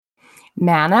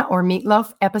Manna or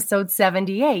Meatloaf, episode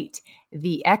 78,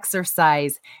 The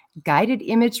Exercise, Guided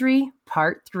Imagery,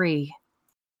 part 3.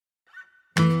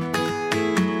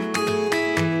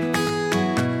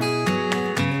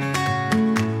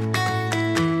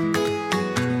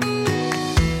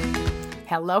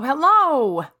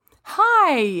 Hello.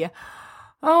 Hi.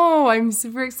 Oh, I'm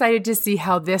super excited to see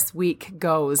how this week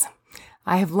goes.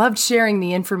 I have loved sharing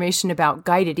the information about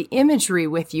guided imagery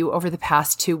with you over the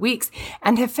past 2 weeks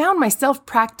and have found myself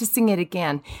practicing it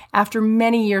again after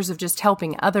many years of just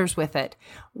helping others with it.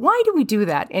 Why do we do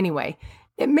that anyway?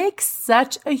 It makes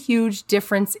such a huge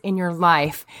difference in your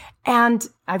life, and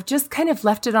I've just kind of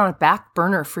left it on a back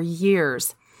burner for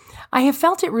years. I have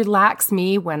felt it relax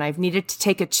me when I've needed to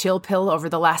take a chill pill over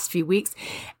the last few weeks,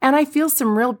 and I feel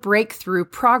some real breakthrough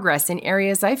progress in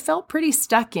areas I felt pretty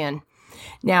stuck in.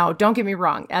 Now, don't get me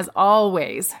wrong, as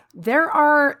always, there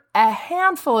are a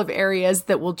handful of areas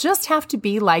that will just have to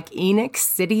be like Enoch's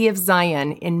city of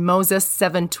Zion in Moses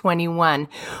 7:21,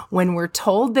 when we're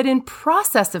told that in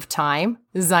process of time,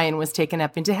 Zion was taken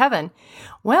up into heaven.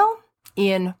 Well,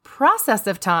 in process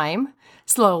of time,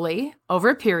 slowly, over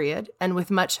a period, and with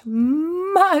much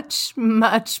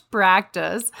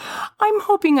practice, I'm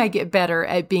hoping I get better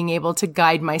at being able to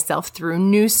guide myself through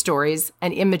new stories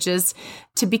and images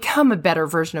to become a better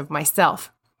version of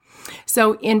myself.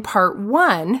 So in part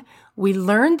 1, we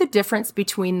learned the difference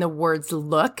between the words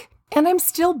look, and I'm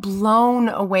still blown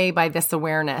away by this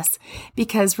awareness.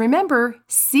 Because remember,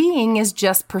 seeing is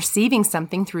just perceiving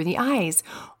something through the eyes,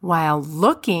 while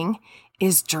looking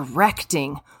is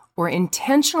directing or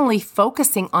intentionally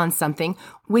focusing on something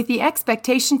with the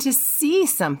expectation to see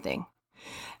something.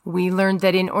 We learned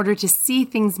that in order to see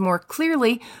things more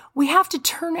clearly, we have to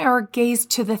turn our gaze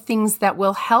to the things that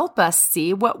will help us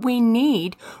see what we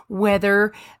need,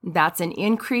 whether that's an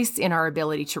increase in our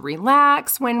ability to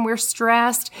relax when we're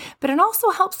stressed, but it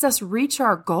also helps us reach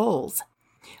our goals.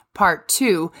 Part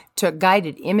 2 took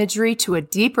guided imagery to a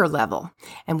deeper level,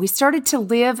 and we started to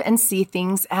live and see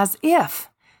things as if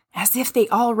they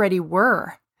already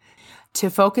were, to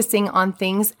focusing on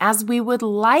things as we would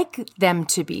like them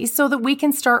to be so that we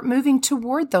can start moving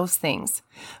toward those things.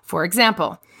 For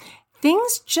example,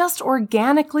 things just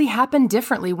organically happen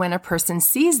differently when a person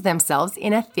sees themselves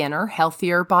in a thinner,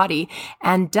 healthier body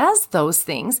and does those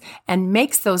things and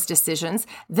makes those decisions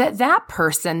that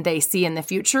person they see in the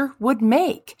future would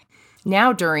make.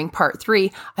 Now, during part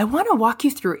 3, I want to walk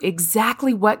you through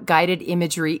exactly what guided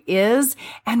imagery is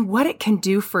and what it can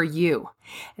do for you.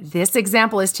 This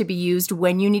example is to be used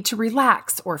when you need to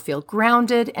relax or feel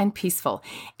grounded and peaceful.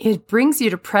 It brings you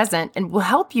to present and will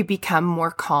help you become more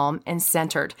calm and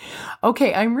centered.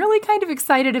 Okay, I'm really kind of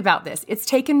excited about this. It's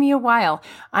taken me a while.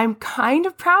 I'm kind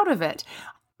of proud of it.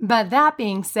 But that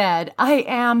being said, I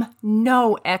am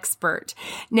no expert.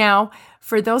 Now,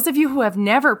 for those of you who have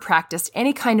never practiced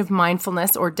any kind of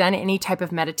mindfulness or done any type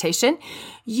of meditation,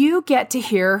 you get to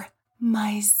hear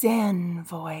my Zen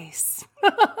voice.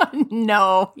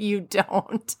 No, you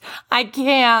don't. I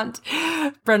can't.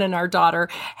 Brennan, our daughter,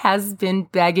 has been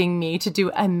begging me to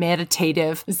do a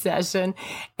meditative session,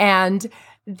 and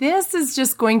this is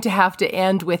just going to have to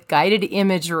end with guided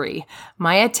imagery,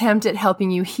 my attempt at helping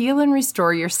you heal and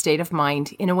restore your state of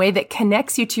mind in a way that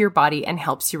connects you to your body and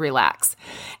helps you relax.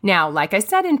 Now, like I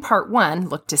said in part 1,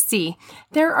 look to see,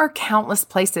 there are countless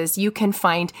places you can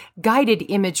find guided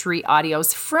imagery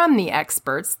audios from the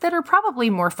experts that are probably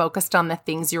more focused on the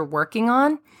things you're working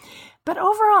on. But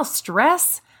overall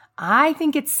stress, I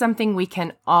think it's something we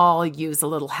can all use a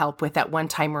little help with at one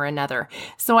time or another.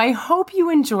 So I hope you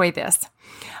enjoy this.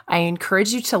 I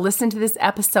encourage you to listen to this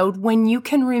episode when you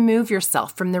can remove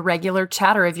yourself from the regular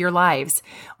chatter of your lives,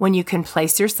 when you can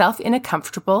place yourself in a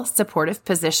comfortable, supportive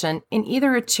position in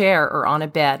either a chair or on a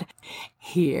bed.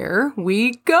 Here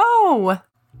we go.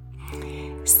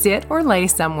 Sit or lay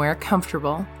somewhere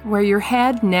comfortable where your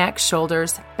head, neck,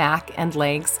 shoulders, back, and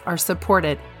legs are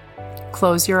supported.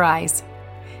 Close your eyes.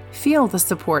 Feel the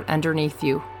support underneath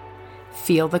you.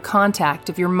 Feel the contact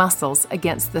of your muscles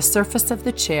against the surface of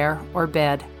the chair or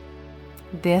bed.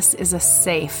 This is a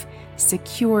safe,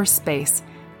 secure space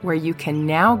where you can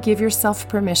now give yourself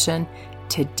permission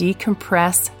to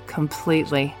decompress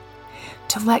completely,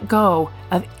 to let go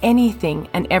of anything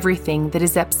and everything that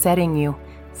is upsetting you,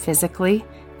 physically,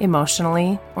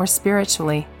 emotionally, or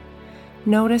spiritually.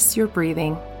 Notice your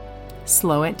breathing.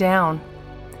 Slow it down.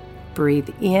 Breathe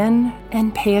in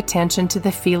and pay attention to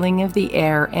the feeling of the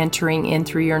air entering in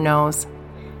through your nose.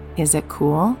 Is it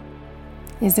cool?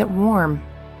 Is it warm?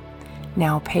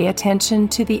 Now pay attention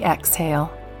to the exhale.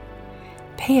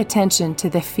 Pay attention to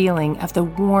the feeling of the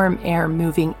warm air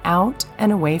moving out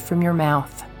and away from your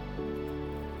mouth.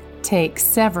 Take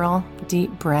several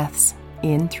deep breaths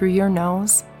in through your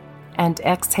nose and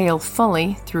exhale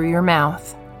fully through your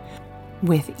mouth.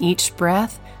 With each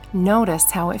breath, notice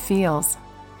how it feels.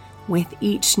 With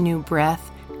each new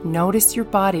breath, notice your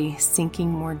body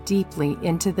sinking more deeply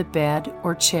into the bed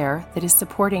or chair that is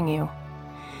supporting you.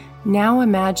 Now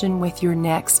imagine with your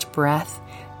next breath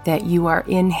that you are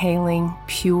inhaling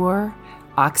pure,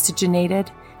 oxygenated,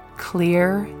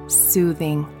 clear,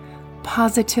 soothing,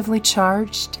 positively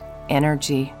charged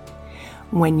energy.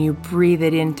 When you breathe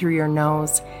it in through your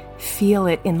nose, feel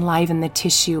it enliven the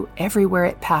tissue everywhere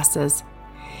it passes.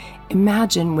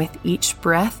 Imagine with each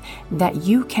breath that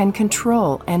you can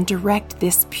control and direct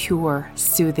this pure,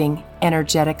 soothing,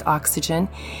 energetic oxygen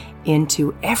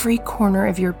into every corner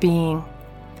of your being.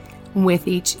 With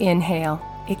each inhale,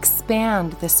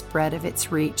 expand the spread of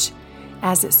its reach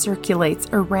as it circulates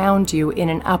around you in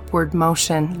an upward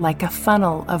motion like a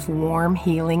funnel of warm,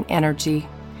 healing energy.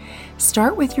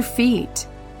 Start with your feet.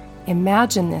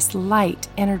 Imagine this light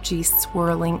energy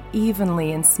swirling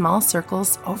evenly in small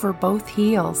circles over both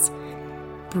heels.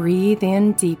 Breathe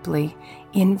in deeply,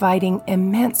 inviting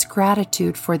immense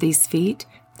gratitude for these feet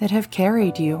that have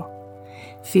carried you.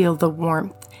 Feel the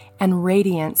warmth and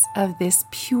radiance of this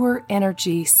pure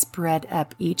energy spread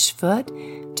up each foot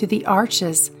to the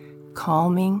arches,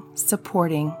 calming,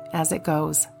 supporting as it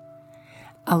goes.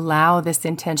 Allow this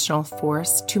intentional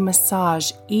force to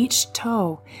massage each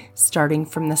toe, starting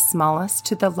from the smallest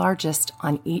to the largest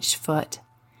on each foot.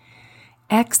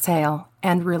 Exhale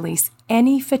and release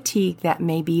any fatigue that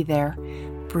may be there,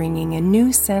 bringing a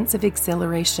new sense of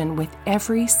exhilaration with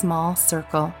every small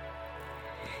circle.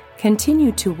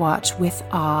 Continue to watch with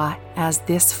awe as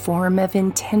this form of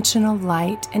intentional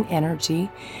light and energy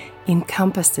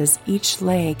encompasses each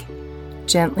leg,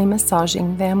 gently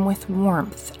massaging them with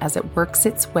warmth as it works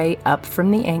its way up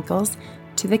from the ankles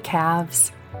to the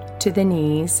calves, to the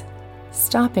knees,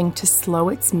 stopping to slow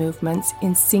its movements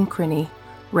in synchrony,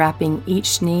 wrapping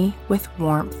each knee with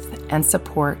warmth and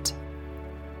support.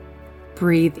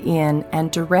 Breathe in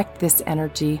and direct this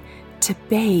energy to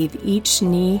bathe each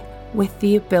knee with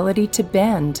the ability to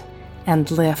bend and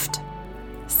lift,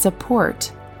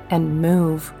 support, and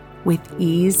move with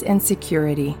ease and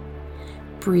security.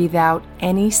 Breathe out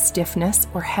any stiffness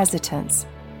or hesitance.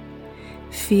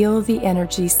 Feel the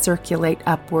energy circulate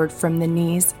upward from the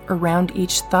knees around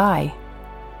each thigh.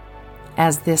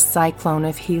 As this cyclone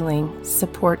of healing,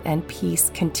 support, and peace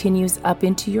continues up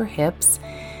into your hips,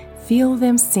 feel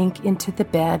them sink into the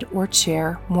bed or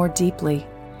chair more deeply.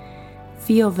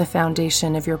 Feel the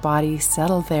foundation of your body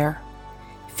settle there.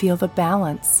 Feel the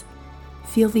balance.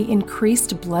 Feel the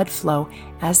increased blood flow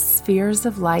as spheres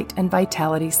of light and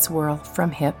vitality swirl from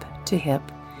hip to hip,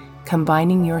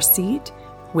 combining your seat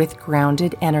with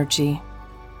grounded energy.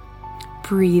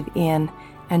 Breathe in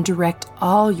and direct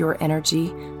all your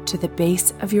energy to the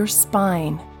base of your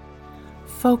spine.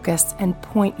 Focus and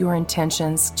point your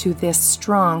intentions to this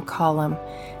strong column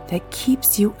that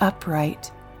keeps you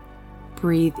upright.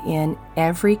 Breathe in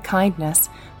every kindness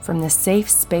from the safe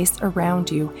space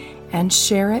around you and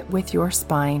share it with your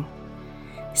spine.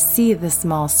 See the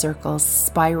small circles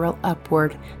spiral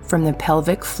upward from the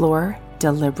pelvic floor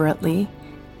deliberately,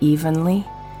 evenly,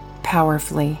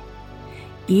 powerfully.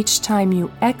 Each time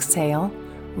you exhale,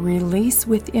 release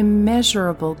with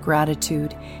immeasurable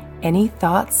gratitude any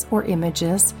thoughts or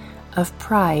images of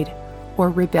pride or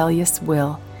rebellious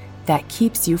will that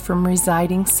keeps you from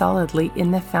residing solidly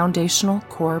in the foundational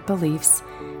core beliefs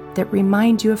that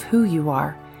remind you of who you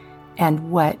are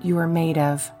and what you are made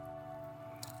of.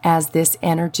 As this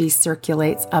energy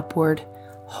circulates upward,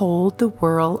 hold the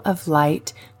whirl of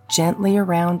light gently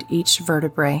around each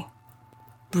vertebrae.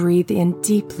 Breathe in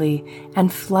deeply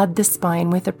and flood the spine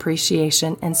with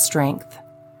appreciation and strength.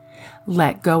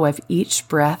 Let go of each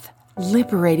breath,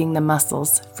 liberating the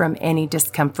muscles from any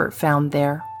discomfort found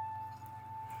there.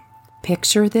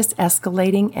 Picture this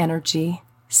escalating energy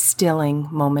stilling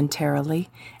momentarily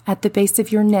at the base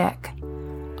of your neck,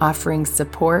 offering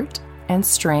support and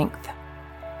strength.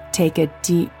 Take a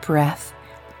deep breath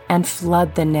and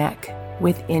flood the neck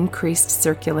with increased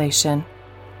circulation.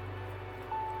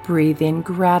 Breathe in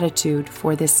gratitude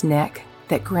for this neck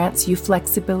that grants you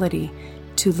flexibility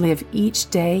to live each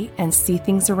day and see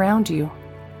things around you.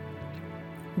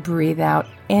 Breathe out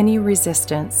any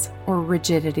resistance or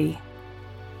rigidity.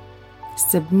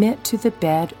 Submit to the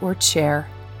bed or chair,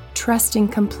 trusting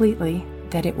completely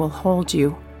that it will hold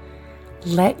you.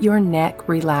 Let your neck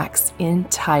relax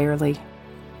entirely.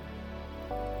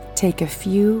 Take a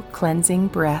few cleansing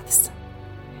breaths.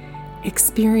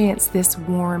 Experience this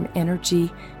warm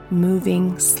energy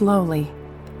moving slowly,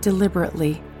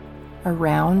 deliberately,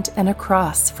 around and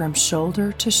across from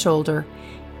shoulder to shoulder,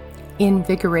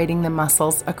 invigorating the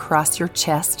muscles across your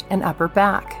chest and upper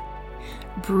back.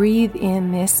 Breathe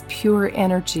in this pure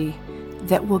energy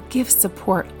that will give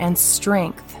support and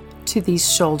strength to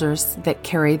these shoulders that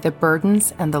carry the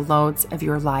burdens and the loads of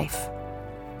your life.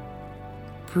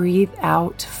 Breathe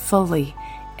out fully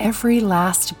every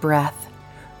last breath,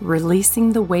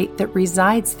 releasing the weight that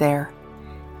resides there.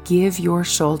 Give your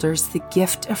shoulders the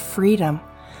gift of freedom.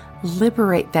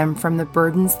 Liberate them from the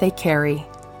burdens they carry.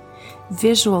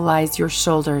 Visualize your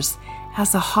shoulders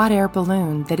as a hot air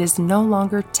balloon that is no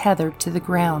longer tethered to the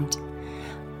ground.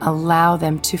 Allow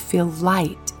them to feel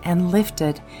light and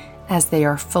lifted as they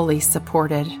are fully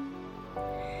supported.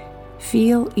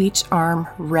 Feel each arm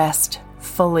rest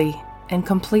fully and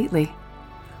completely,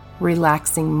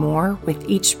 relaxing more with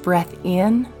each breath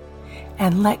in,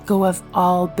 and let go of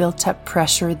all built-up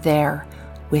pressure there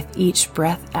with each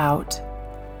breath out.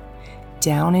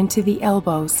 Down into the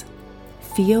elbows,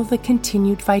 feel the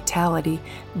continued vitality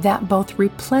that both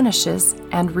replenishes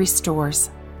and restores.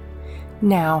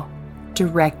 Now,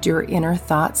 direct your inner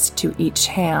thoughts to each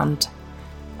hand.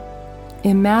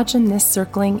 Imagine this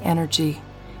circling energy.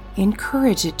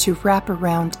 Encourage it to wrap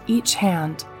around each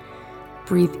hand.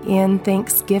 Breathe in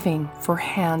thanksgiving for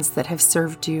hands that have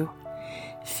served you.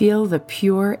 Feel the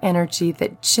pure energy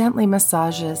that gently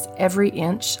massages every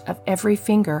inch of every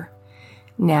finger.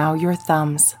 Now your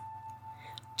thumbs.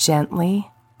 Gently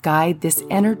guide this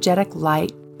energetic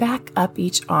light back up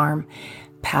each arm,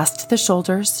 past the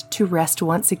shoulders to rest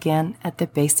once again at the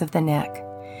base of the neck.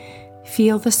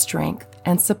 Feel the strength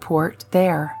and support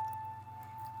there.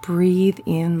 Breathe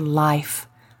in life,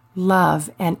 love,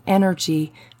 and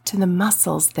energy to the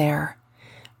muscles there,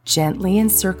 gently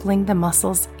encircling the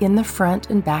muscles in the front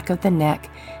and back of the neck,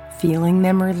 feeling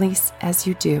them release as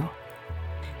you do.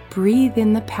 Breathe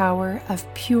in the power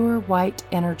of pure white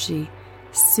energy,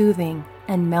 soothing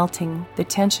and melting the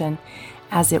tension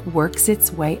as it works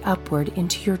its way upward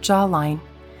into your jawline.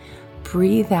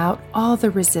 Breathe out all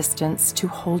the resistance to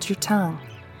hold your tongue.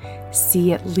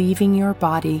 See it leaving your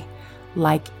body,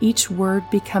 like each word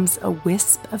becomes a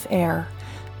wisp of air,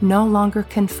 no longer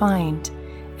confined,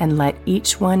 and let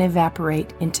each one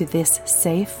evaporate into this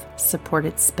safe,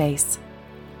 supported space.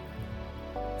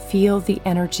 Feel the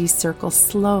energy circle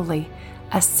slowly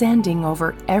ascending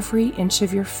over every inch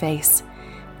of your face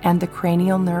and the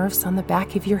cranial nerves on the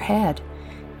back of your head,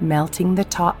 melting the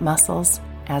top muscles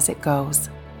as it goes.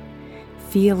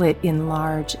 Feel it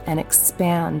enlarge and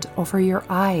expand over your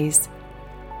eyes.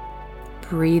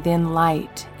 Breathe in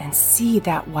light and see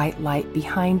that white light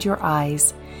behind your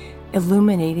eyes,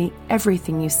 illuminating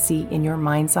everything you see in your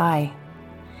mind's eye.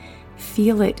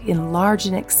 Feel it enlarge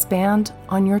and expand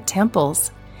on your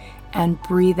temples, and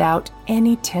breathe out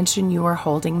any tension you are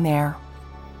holding there.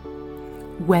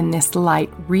 When this light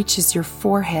reaches your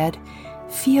forehead,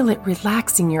 feel it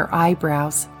relaxing your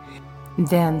eyebrows.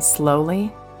 Then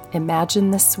slowly,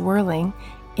 imagine the swirling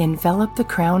envelop the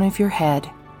crown of your head.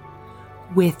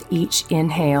 With each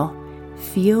inhale,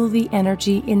 feel the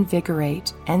energy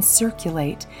invigorate and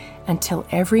circulate until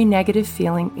every negative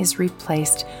feeling is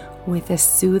replaced with a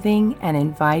soothing and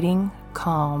inviting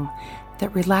calm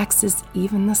that relaxes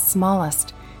even the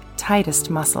smallest, tightest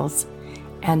muscles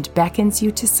and beckons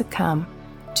you to succumb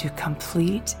to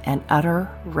complete and utter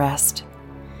rest.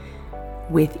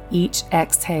 With each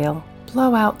exhale,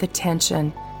 blow out the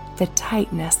tension, the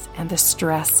tightness, and the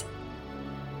stress.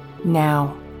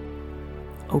 Now,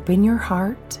 open your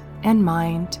heart and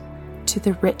mind to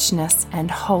the richness and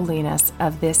holiness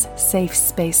of this safe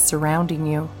space surrounding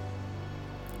you.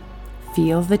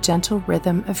 Feel the gentle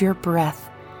rhythm of your breath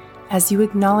as you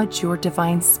acknowledge your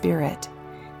divine spirit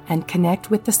and connect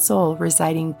with the soul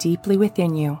residing deeply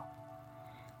within you.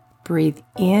 Breathe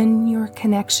in your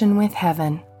connection with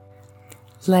heaven,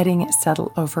 letting it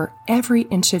settle over every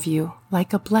inch of you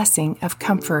like a blessing of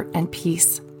comfort and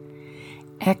peace.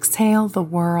 Exhale the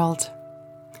world.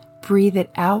 Breathe it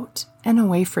out and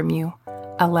away from you,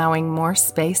 allowing more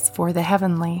space for the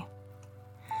heavenly.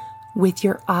 With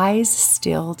your eyes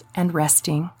stilled and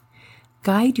resting,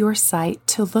 guide your sight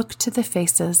to look to the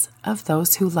faces of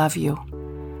those who love you.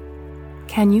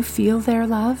 Can you feel their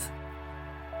love?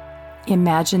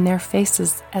 Imagine their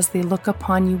faces as they look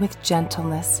upon you with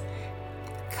gentleness,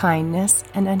 kindness,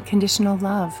 and unconditional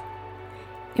love.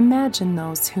 Imagine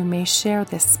those who may share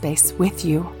this space with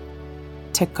you,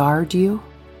 to guard you,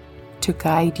 to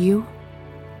guide you.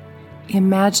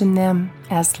 Imagine them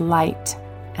as light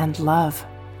and love,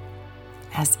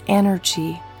 as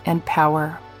energy and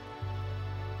power.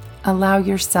 Allow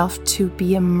yourself to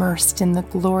be immersed in the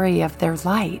glory of their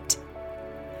light.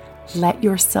 Let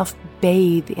yourself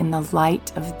bathe in the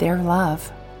light of their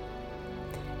love.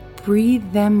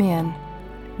 Breathe them in,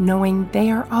 knowing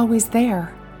they are always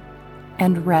there,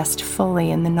 and rest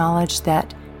fully in the knowledge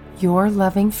that your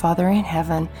loving Father in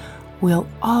heaven will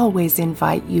always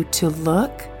invite you to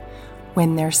look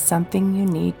when there's something you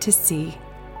need to see.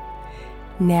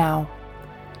 Now,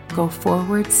 go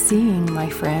forward seeing, my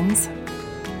friends.